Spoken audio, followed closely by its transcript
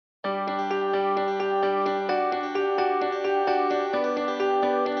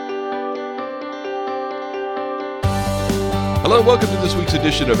Hello, welcome to this week's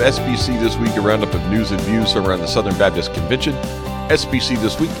edition of SBC This Week, a roundup of news and views from around the Southern Baptist Convention. SBC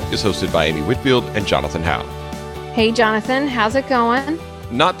This Week is hosted by Amy Whitfield and Jonathan Howe. Hey, Jonathan, how's it going?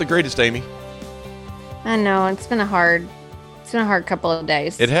 Not the greatest, Amy. I know, it's been a hard couple of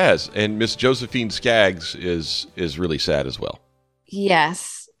days. It has, and Miss Josephine Skaggs is really sad as well.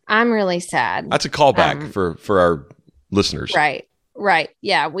 Yes, I'm really sad. That's a callback for our listeners. Right.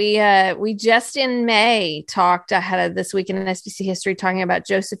 Yeah, we just in May talked ahead of This Week in SBC history, talking about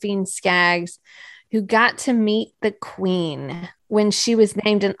Josephine Skaggs, who got to meet the Queen when she was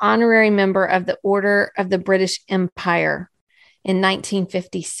named an honorary member of the Order of the British Empire in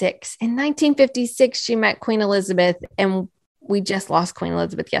 1956. In 1956, she met Queen Elizabeth, and we just lost Queen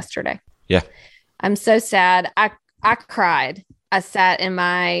Elizabeth yesterday. Yeah. I'm so sad. I cried. I sat on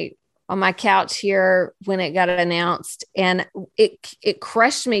my couch here when it got announced, and it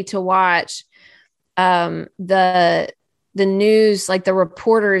crushed me to watch the news, like the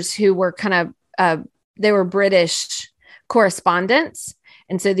reporters who were kind of they were British correspondents,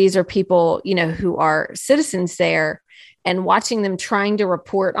 and so these are people, you know, who are citizens there, and watching them trying to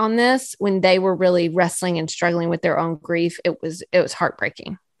report on this when they were really wrestling and struggling with their own grief, it was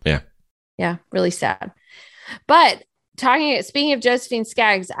heartbreaking. Yeah, really sad. But speaking of Josephine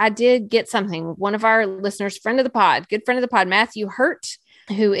Skaggs, I did get something. One of our listeners, good friend of the pod, Matthew Hurt,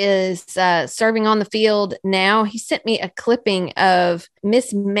 who is serving on the field now. He sent me a clipping of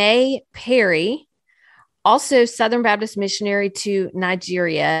Miss May Perry, also Southern Baptist missionary to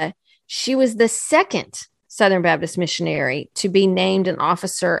Nigeria. She was the second Southern Baptist missionary to be named an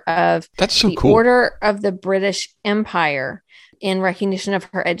officer of the Order of the British Empire in recognition of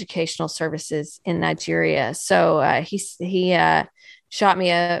her educational services in Nigeria. So he shot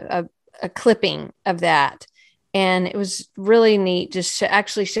me a clipping of that, and it was really neat. Just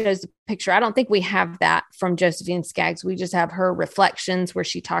actually shows the picture. I don't think we have that from Josephine Skaggs. We just have her reflections where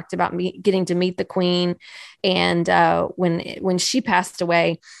she talked about getting to meet the Queen, and when she passed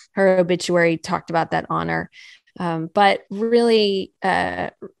away, her obituary talked about that honor. But really,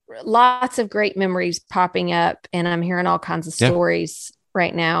 lots of great memories popping up, and I'm hearing all kinds of stories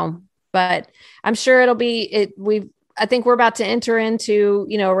right now. But I'm sure it'll be I think we're about to enter into,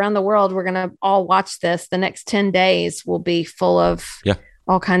 around the world, we're going to all watch this. The next 10 days will be full of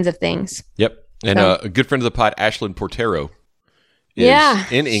all kinds of things. Yep. And a good friend of the pod, Ashlyn Portero, is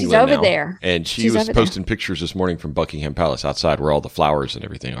in England she's over now, there. And she was posting pictures this morning from Buckingham Palace outside where all the flowers and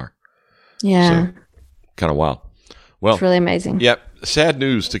everything are. Yeah. So, kind of wild. Well, it's really amazing. Yep. Sad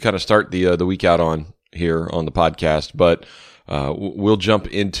news to kind of start the week out on here on the podcast, but we'll jump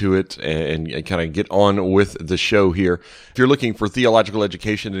into it and kind of get on with the show here. If you're looking for theological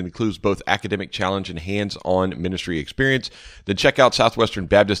education that includes both academic challenge and hands-on ministry experience, then check out Southwestern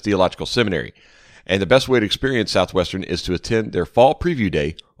Baptist Theological Seminary. And the best way to experience Southwestern is to attend their Fall Preview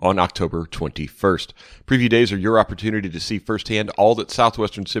Day on October 21st. Preview days are your opportunity to see firsthand all that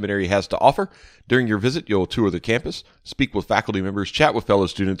Southwestern Seminary has to offer. During your visit, you'll tour the campus, speak with faculty members, chat with fellow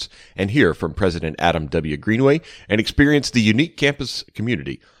students, and hear from President Adam W. Greenway, and experience the unique campus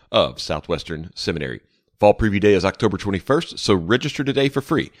community of Southwestern Seminary. Fall Preview Day is October 21st, so register today for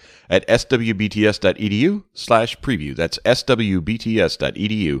free at swbts.edu/preview. That's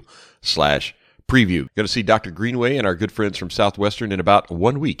swbts.edu/preview. Going to see Dr. Greenway and our good friends from Southwestern in about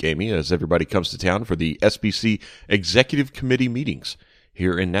 1 week, Amy, as everybody comes to town for the SBC Executive Committee meetings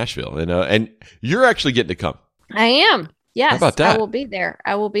here in Nashville. And you're actually getting to come. I am. Yes. How about that? I will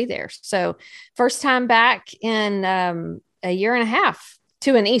be there. So first time back in a year and a half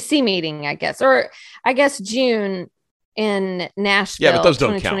to an EC meeting, I guess. Or I guess June in Nashville. Yeah, but those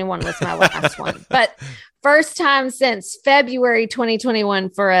don't 2021 count. was my last one. But first time since February 2021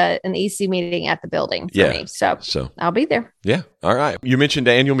 for an EC meeting at the building for me. So I'll be there. Yeah. All right. You mentioned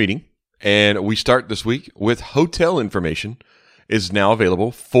the annual meeting, and we start this week with hotel information is now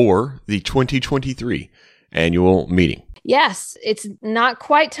available for the 2023 annual meeting. Yes. It's not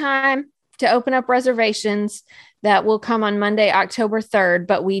quite time to open up reservations. That will come on Monday, October 3rd,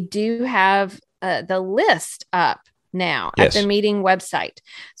 but we do have the list up now at the meeting website.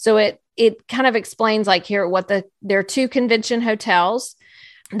 So it kind of explains there are two convention hotels,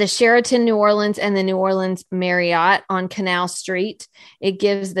 the Sheraton New Orleans and the New Orleans Marriott on Canal Street. It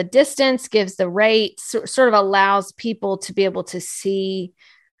gives the distance, gives the rate, sort of allows people to be able to see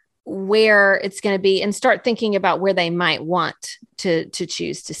where it's going to be and start thinking about where they might want to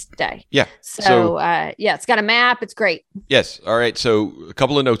choose to stay. Yeah. So it's got a map. It's great. Yes. All right. So a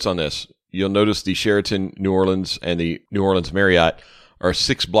couple of notes on this. You'll notice the Sheraton New Orleans and the New Orleans Marriott are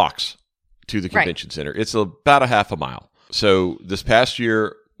 6 blocks to the convention center. It's about a half a mile. So this past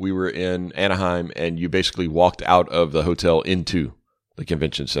year, we were in Anaheim, and you basically walked out of the hotel into the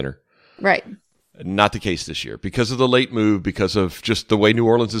convention center. Right. Not the case this year because of the late move, because of just the way New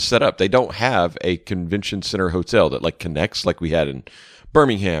Orleans is set up. They don't have a convention center hotel that like connects like we had in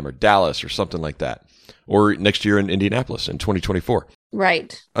Birmingham or Dallas or something like that, or next year in Indianapolis in 2024.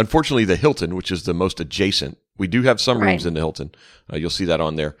 Right. Unfortunately, the Hilton, which is the most adjacent, we do have some rooms in the Hilton. You'll see that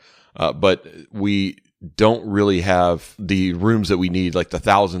on there. But we don't really have the rooms that we need, like the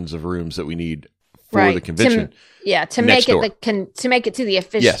thousands of rooms that we need for the convention. To make it to the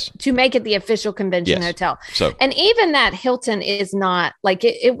official to make it the official convention hotel. So, and even that Hilton is not like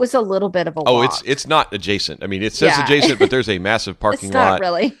it was a little bit of a walk. It's not adjacent. I mean, it says adjacent, but there's a massive parking it's not lot.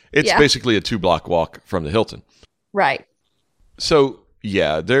 Really. It's basically a 2-block walk from the Hilton. Right. So,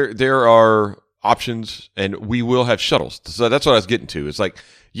 yeah, there are options, and we will have shuttles. So that's what I was getting to. It's like,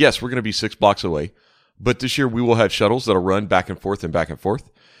 yes, we're going to be 6 blocks away, but this year we will have shuttles that'll run back and forth and back and forth.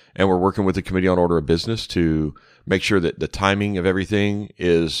 And we're working with the Committee on Order of Business to make sure that the timing of everything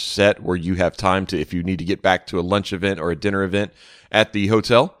is set where you have time to, if you need to get back to a lunch event or a dinner event at the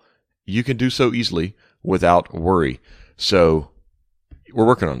hotel, you can do so easily without worry. So we're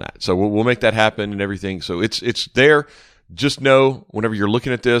working on that. So we'll make that happen and everything. So it's there. Just know whenever you're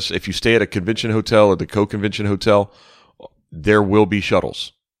looking at this, if you stay at a convention hotel or the co-convention hotel, there will be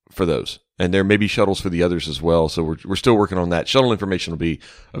shuttles for those. And there may be shuttles for the others as well. So we're still working on that. Shuttle information will be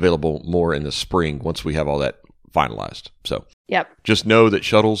available more in the spring once we have all that finalized. So just know that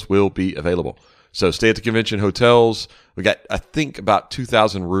shuttles will be available. So stay at the convention hotels. We got, I think, about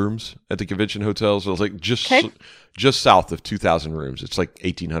 2,000 rooms at the convention hotels. So it's like just south of 2,000 rooms. It's like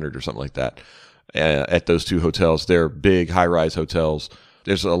 1,800 or something like that at those 2 hotels. They're big, high-rise hotels.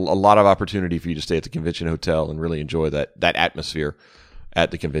 There's a lot of opportunity for you to stay at the convention hotel and really enjoy that atmosphere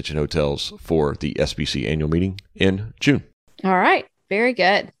at the convention hotels for the SBC annual meeting in June. All right. Very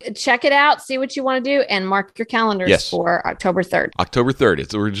good. Check it out. See what you want to do and mark your calendars for October 3rd. October 3rd.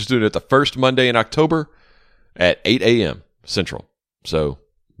 So we're just doing it the first Monday in October at 8 a.m. Central. So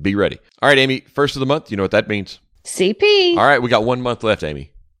be ready. All right, Amy, first of the month. You know what that means. CP. All right. We got 1 month left,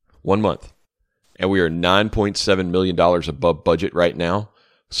 Amy. 1 month. And we are $9.7 million above budget right now.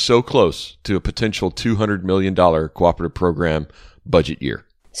 So close to a potential $200 million cooperative program budget year.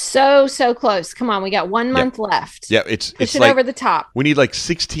 So close. Come on. We got 1 month left. Yeah. It's pushing like, over the top. We need like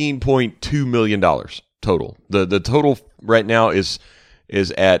 $16.2 million total. The total right now is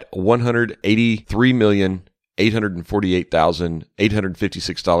at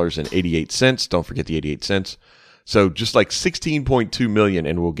 $183,848,856.88. Don't forget the 88 cents. So just like 16.2 million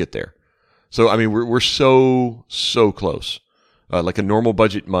and we'll get there. So, I mean, we're so close. Like a normal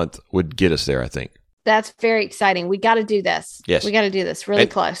budget month would get us there, I think. That's very exciting. We got to do this. Yes. We got to do this really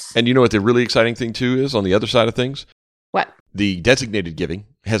close. And you know what the really exciting thing too is on the other side of things? What? The designated giving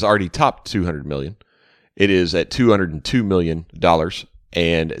has already topped $200 million. It is at $202 million,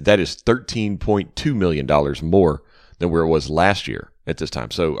 and that is $13.2 million more than where it was last year at this time.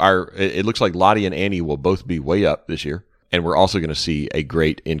 So it looks like Lottie and Annie will both be way up this year. And we're also going to see a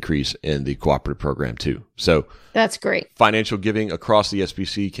great increase in the cooperative program too. So that's great. Financial giving across the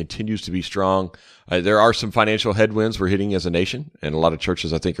SBC continues to be strong. There are some financial headwinds we're hitting as a nation, and a lot of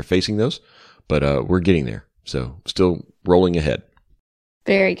churches, I think, are facing those. But we're getting there. So still rolling ahead.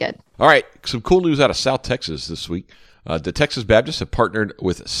 Very good. All right. Some cool news out of South Texas this week. The Texas Baptists have partnered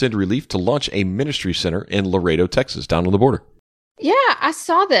with Send Relief to launch a ministry center in Laredo, Texas, down on the border. Yeah, I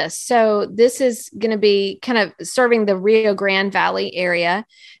saw this. So this is going to be kind of serving the Rio Grande Valley area,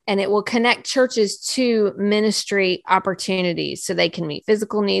 and it will connect churches to ministry opportunities so they can meet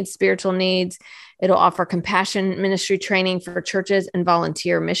physical needs, spiritual needs. It'll offer compassion ministry training for churches and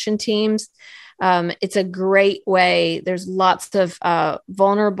volunteer mission teams. It's a great way. There's lots of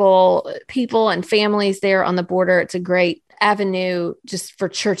vulnerable people and families there on the border. It's a great avenue just for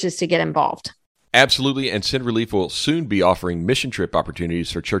churches to get involved. Absolutely, and Send Relief will soon be offering mission trip opportunities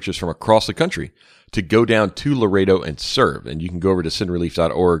for churches from across the country to go down to Laredo and serve. And you can go over to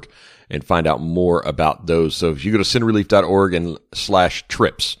sendrelief.org and find out more about those. So if you go to sendrelief.org and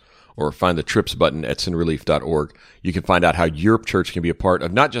 /trips, or find the trips button at sendrelief.org, you can find out how your church can be a part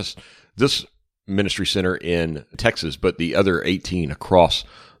of not just this ministry center in Texas, but the other 18 across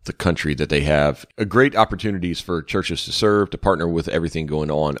the country that they have. Great opportunities for churches to serve, to partner with everything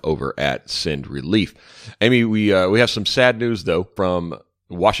going on over at Send Relief. Amy, we have some sad news, though, from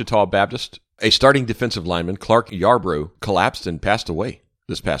Ouachita Baptist. A starting defensive lineman, Clark Yarbrough, collapsed and passed away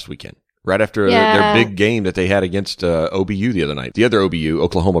this past weekend, right after their big game that they had against OBU the other night. The other OBU,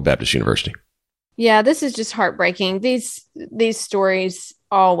 Oklahoma Baptist University. Yeah, this is just heartbreaking. These stories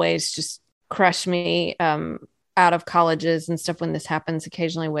always just crush me. out of colleges and stuff when this happens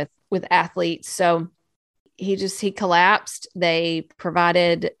occasionally with athletes. So he collapsed. They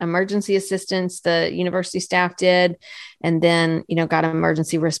provided emergency assistance. The university staff did, and then, got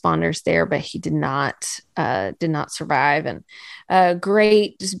emergency responders there, but he did not survive. And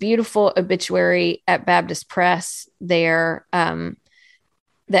great, just beautiful obituary at Baptist Press there.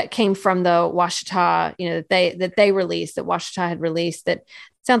 That came from the Ouachita, that they released, that Ouachita had released, that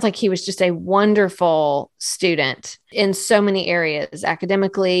sounds like he was just a wonderful student in so many areas,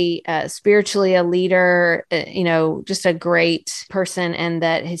 academically, spiritually, a leader, just a great person, and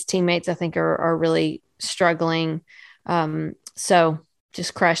that his teammates, I think, are really struggling. So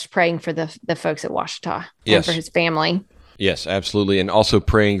just crushed, praying for the folks at Ouachita and for his family. Yes, absolutely. And also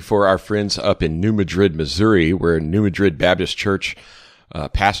praying for our friends up in New Madrid, Missouri, where New Madrid Baptist Church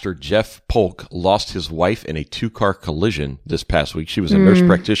Pastor Jeff Polk lost his wife in a 2-car collision this past week. She was a nurse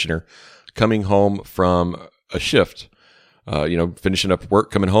practitioner coming home from a shift, finishing up work,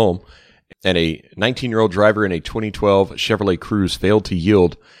 coming home, and a 19-year-old driver in a 2012 Chevrolet Cruze failed to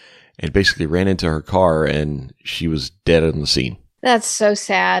yield and basically ran into her car, and she was dead on the scene. That's so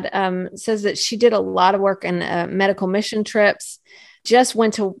sad. It says that she did a lot of work in medical mission trips, just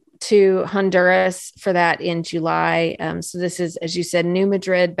went to Honduras for that in July. So this is, as you said, New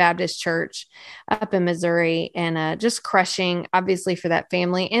Madrid Baptist Church up in Missouri, and just crushing, obviously, for that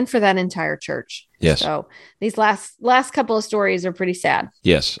family and for that entire church. Yes. So these last couple of stories are pretty sad.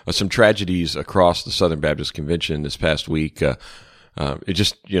 Yes. Some tragedies across the Southern Baptist Convention this past week. It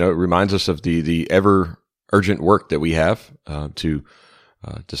just, it reminds us of the ever urgent work that we have to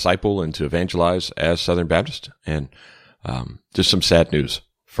disciple and to evangelize as Southern Baptist, and just some sad news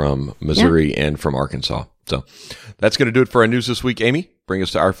from Missouri and from Arkansas. So that's going to do it for our news this week. Amy, bring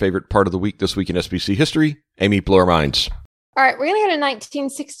us to our favorite part of the week this week in SBC history. Amy, blow our minds. All right, we're going to go to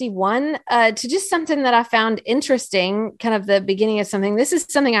 1961 to just something that I found interesting, kind of the beginning of something. This is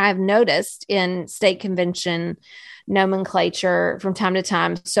something I have noticed in state convention nomenclature from time to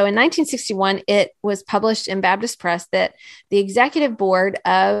time. So in 1961, it was published in Baptist Press that the executive board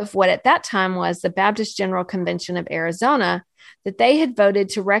of what at that time was the Baptist General Convention of Arizona, that they had voted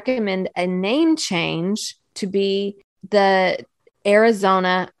to recommend a name change to be the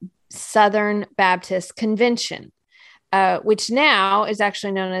Arizona Southern Baptist Convention, which now is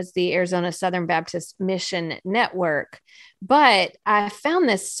actually known as the Arizona Southern Baptist Mission Network. But I found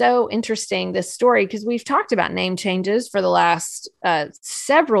this so interesting, this story, because we've talked about name changes for the last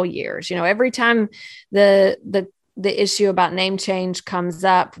several years. Every time the issue about name change comes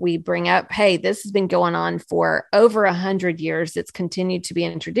up, we bring up, hey, this has been going on for over 100 years. It's continued to be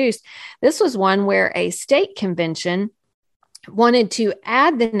introduced. This was one where a state convention wanted to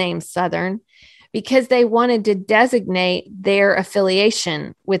add the name Southern because they wanted to designate their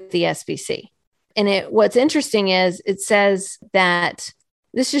affiliation with the SBC. And what's interesting is it says that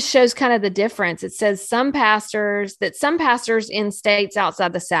this just shows kind of the difference. It says some pastors in states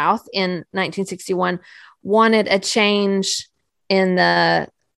outside the South in 1961 wanted a change in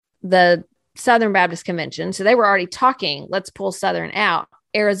the Southern Baptist Convention. So they were already talking, let's pull Southern out.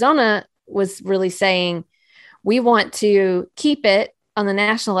 Arizona was really saying, we want to keep it on the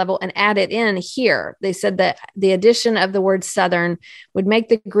national level and add it in here. They said that the addition of the word Southern would make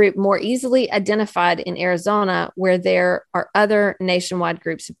the group more easily identified in Arizona, where there are other nationwide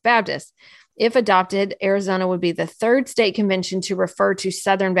groups of Baptists. If adopted, Arizona would be the third state convention to refer to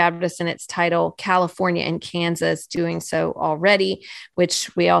Southern Baptists in its title, California and Kansas doing so already,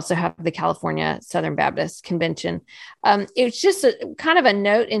 which we also have the California Southern Baptist Convention. It's just kind of a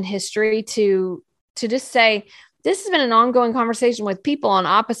note in history to just say, this has been an ongoing conversation with people on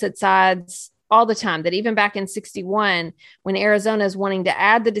opposite sides all the time, that even back in 61, when Arizona is wanting to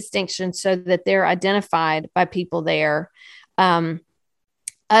add the distinction so that they're identified by people there,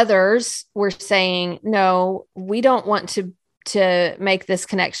 others were saying, no, we don't want to make this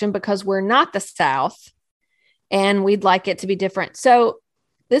connection because we're not the South and we'd like it to be different. So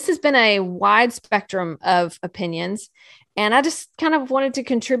this has been a wide spectrum of opinions. And I just kind of wanted to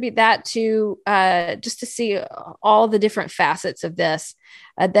contribute that to just to see all the different facets of this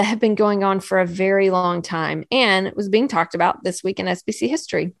that have been going on for a very long time. And it was being talked about this week in SBC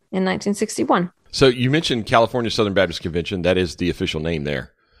history in 1961. So you mentioned California Southern Baptist Convention. That is the official name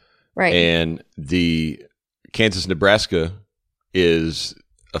there. Right. And the Kansas-Nebraska is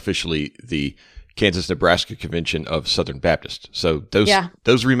officially the Kansas-Nebraska Convention of Southern Baptist. So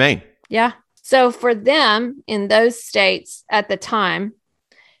those remain. Yeah. So for them in those states at the time,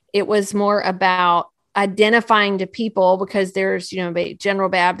 it was more about identifying to people, because there's, General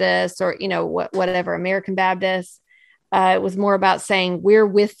Baptist or, whatever, American Baptist. It was more about saying we're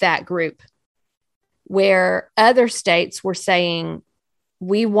with that group. where other states were saying,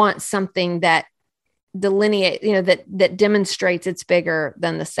 we want something that delineate, that demonstrates it's bigger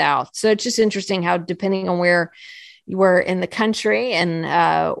than the South. So it's just interesting how, depending on where you were in the country and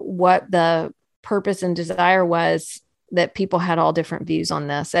what the purpose and desire was, that people had all different views on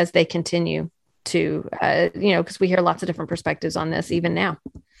this as they continue to, because we hear lots of different perspectives on this even now.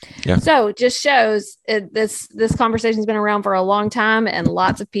 Yeah. So it just shows this conversation's been around for a long time, and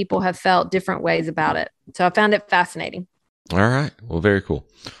lots of people have felt different ways about it. So I found it fascinating. All right. Well, very cool.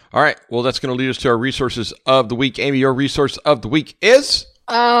 All right. Well, that's going to lead us to our resources of the week. Amy, your resource of the week is?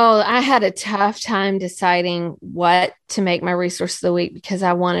 Oh, I had a tough time deciding what to make my resource of the week, because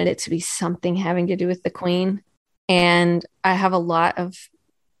I wanted it to be something having to do with the Queen. And I have a lot of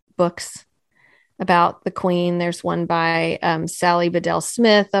books about the Queen. There's one by Sally Bedell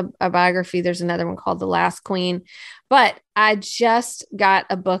Smith, a biography. There's another one called The Last Queen. But I just got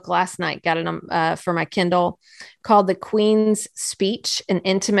a book last night, got it for my Kindle, called The Queen's Speech, an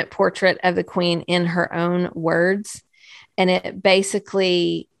intimate portrait of the Queen in her own words. And it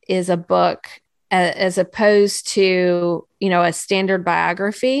basically is a book, as opposed to, a standard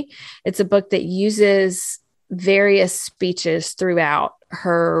biography. It's a book that uses various speeches throughout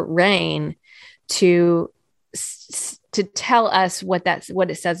her reign to tell us what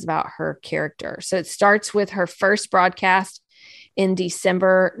it says about her character. So it starts with her first broadcast in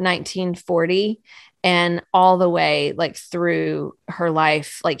December 1940, and all the way through her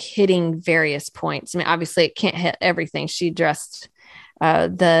life, hitting various points. I mean, obviously it can't hit everything. She addressed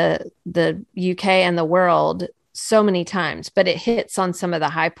the UK and the world so many times, but it hits on some of the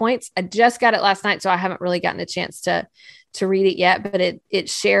high points. I just got it last night, so I haven't really gotten a chance to read it yet, but it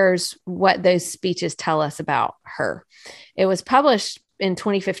shares what those speeches tell us about her. It was published in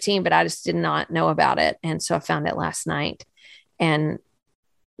 2015, but I just did not know about it. And so I found it last night, and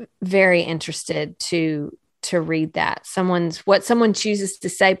very interested to read that. What someone chooses to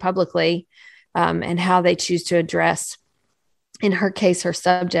say publicly, and how they choose to address, in her case, her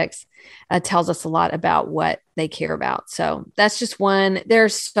subjects, tells us a lot about what they care about. So that's just one.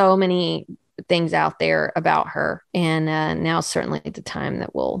 There's so many things out there about her, and now certainly the time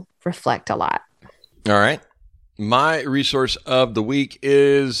that will reflect a lot. All right. My resource of the week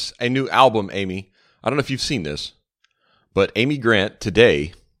is a new album, Amy. I don't know if you've seen this, but Amy Grant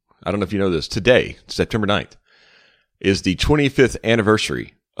today, I don't know if you know this, today, September 9th, is the 25th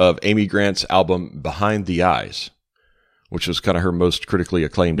anniversary of Amy Grant's album Behind the Eyes, which was kind of her most critically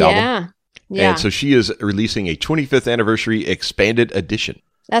acclaimed album. Yeah. And so she is releasing a 25th anniversary expanded edition.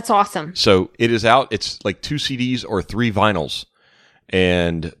 That's awesome. So it is out. It's like 2 CDs or 3 vinyls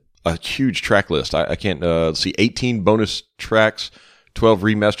and a huge track list. I can't see 18 bonus tracks, 12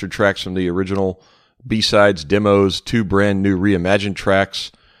 remastered tracks from the original, B-sides, demos, 2 brand new reimagined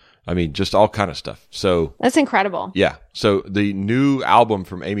tracks. I mean, just all kind of stuff. So that's incredible. Yeah. So the new album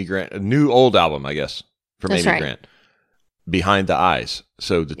from Amy Grant, a new old album, I guess, from Amy Grant, Behind the Eyes.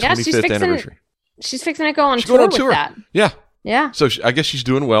 So the 25th anniversary. She's fixing to go on tour with that. Yeah. Yeah. So I guess she's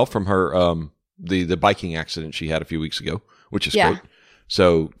doing well from her the biking accident she had a few weeks ago, which is great.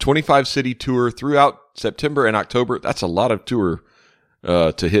 So 25 city tour throughout September and October. That's a lot of tour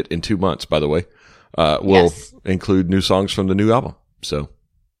to hit in 2 months, by the way. Will include new songs from the new album. So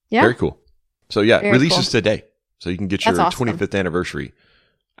very cool. So very releases today. So you can get your 25th anniversary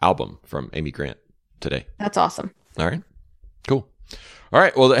album from Amy Grant today. That's awesome. All right. Cool. All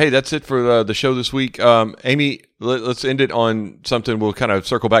right. Well, hey, that's it for the show this week. Amy, let's end it on something. We'll kind of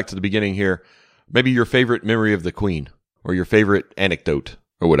circle back to the beginning here. Maybe your favorite memory of the Queen, or your favorite anecdote,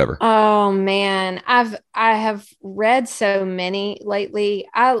 or whatever. Oh man, I have read so many lately.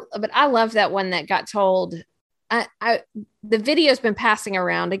 But I love that one that got told. The video's been passing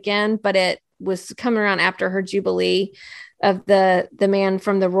around again, but it was coming around after her Jubilee, of the man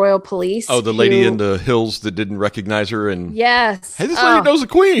from the Royal Police. Oh, the lady in the hills that didn't recognize her. And yes. Hey, this lady knows the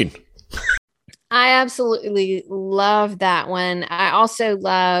Queen. I absolutely love that one. I also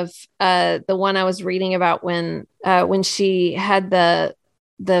love the one I was reading about when she had the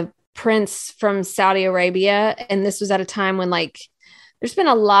prince from Saudi Arabia. And this was at a time when there's been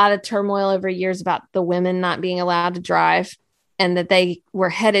a lot of turmoil over years about the women not being allowed to drive, and that they were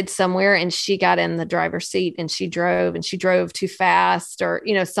headed somewhere, and she got in the driver's seat and she drove too fast, or,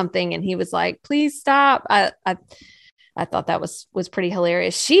 something. And he was like, please stop. I thought that was pretty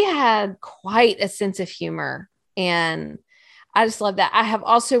hilarious. She had quite a sense of humor, and I just love that. I have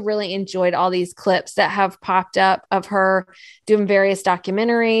also really enjoyed all these clips that have popped up of her doing various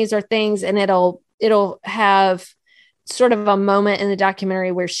documentaries or things. And it'll have sort of a moment in the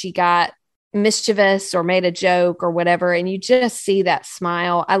documentary where she got mischievous or made a joke or whatever. And you just see that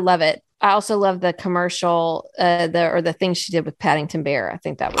smile. I love it. I also love the commercial, the thing she did with Paddington Bear. I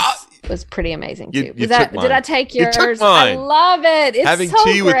think that was pretty amazing too. Did I take yours? You took mine. I love it. It's having so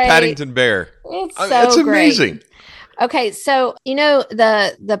tea great. with Paddington Bear. It's amazing. Okay, so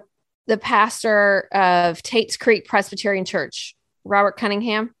the pastor of Tate's Creek Presbyterian Church, Robert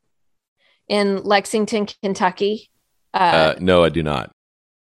Cunningham, in Lexington, Kentucky. No, I do not.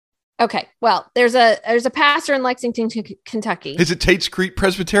 Okay, well, there's a pastor in Lexington, Kentucky. Is it Tate's Creek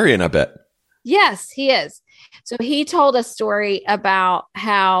Presbyterian? I bet. Yes, he is. So he told a story about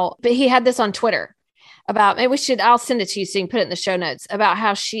but he had this on Twitter about, maybe I'll send it to you so you can put it in the show notes, about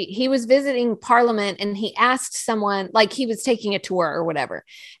how he was visiting Parliament and he asked someone, like he was taking a tour or whatever.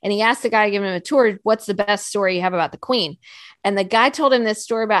 And he asked the guy giving him a tour, what's the best story you have about the Queen? And the guy told him this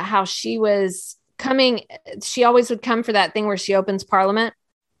story about how she always would come for that thing where she opens Parliament.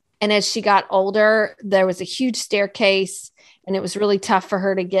 And as she got older, there was a huge staircase and it was really tough for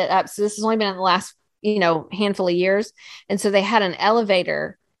her to get up. So this has only been in the last, handful of years. And so they had an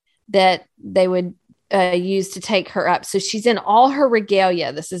elevator that they would use to take her up. So she's in all her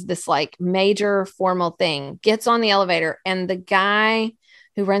regalia. This is this like major formal thing, gets on the elevator, and the guy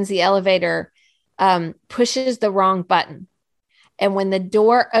who runs the elevator pushes the wrong button. And when the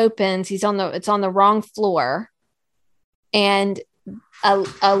door opens, it's on the wrong floor. And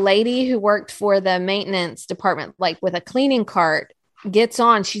a lady who worked for the maintenance department, like with a cleaning cart, gets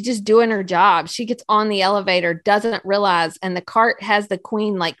on. She's just doing her job. She gets on the elevator, doesn't realize, and the cart has the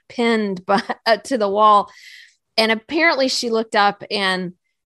Queen like pinned to the wall. And apparently she looked up and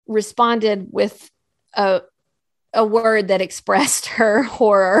responded with a word that expressed her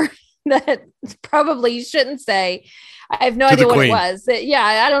horror that probably you shouldn't say. I have no idea what it was. Yeah,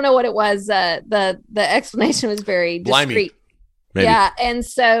 I don't know what it was. The explanation was very discreet. Blimey. Maybe. Yeah. And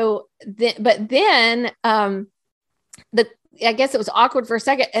so, but then I guess it was awkward for a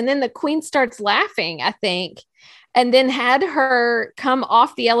second. And then the Queen starts laughing, I think, and then had her come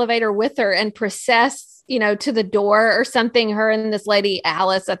off the elevator with her and process, to the door or something, her and this lady,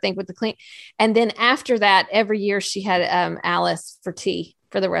 Alice, I think, with the Queen. And then after that, every year she had Alice for tea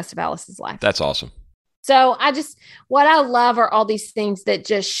for the rest of Alice's life. That's awesome. So what I love are all these things that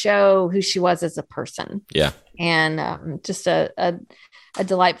just show who she was as a person. Yeah. And just a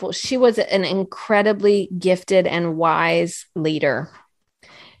delightful, she was an incredibly gifted and wise leader.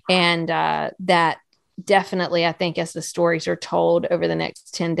 And that definitely, I think, as the stories are told over the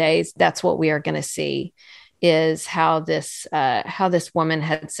next 10 days, that's what we are going to see, is how this woman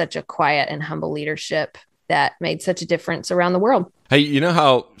had such a quiet and humble leadership that made such a difference around the world. Hey, you know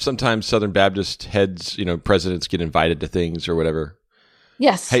how sometimes Southern Baptist heads, presidents get invited to things or whatever?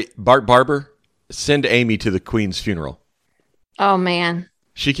 Yes. Hey, Bart Barber, send Amy to the Queen's funeral. Oh, man.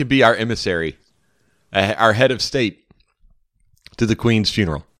 She could be our emissary, our head of state to the Queen's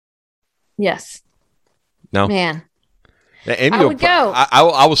funeral. Yes. No? Man. Now, Amy I would go.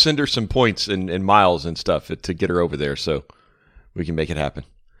 I will send her some points and miles and stuff to get her over there so we can make it happen.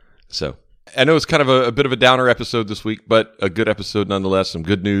 So I know it's kind of a bit of a downer episode this week, but a good episode nonetheless. Some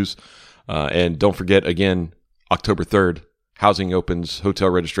good news. And don't forget, again, October 3rd, housing opens, hotel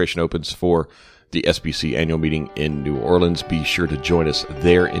registration opens for the SBC annual meeting in New Orleans. Be sure to join us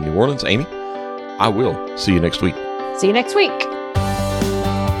there in New Orleans. Amy, I will see you next week. See you next week.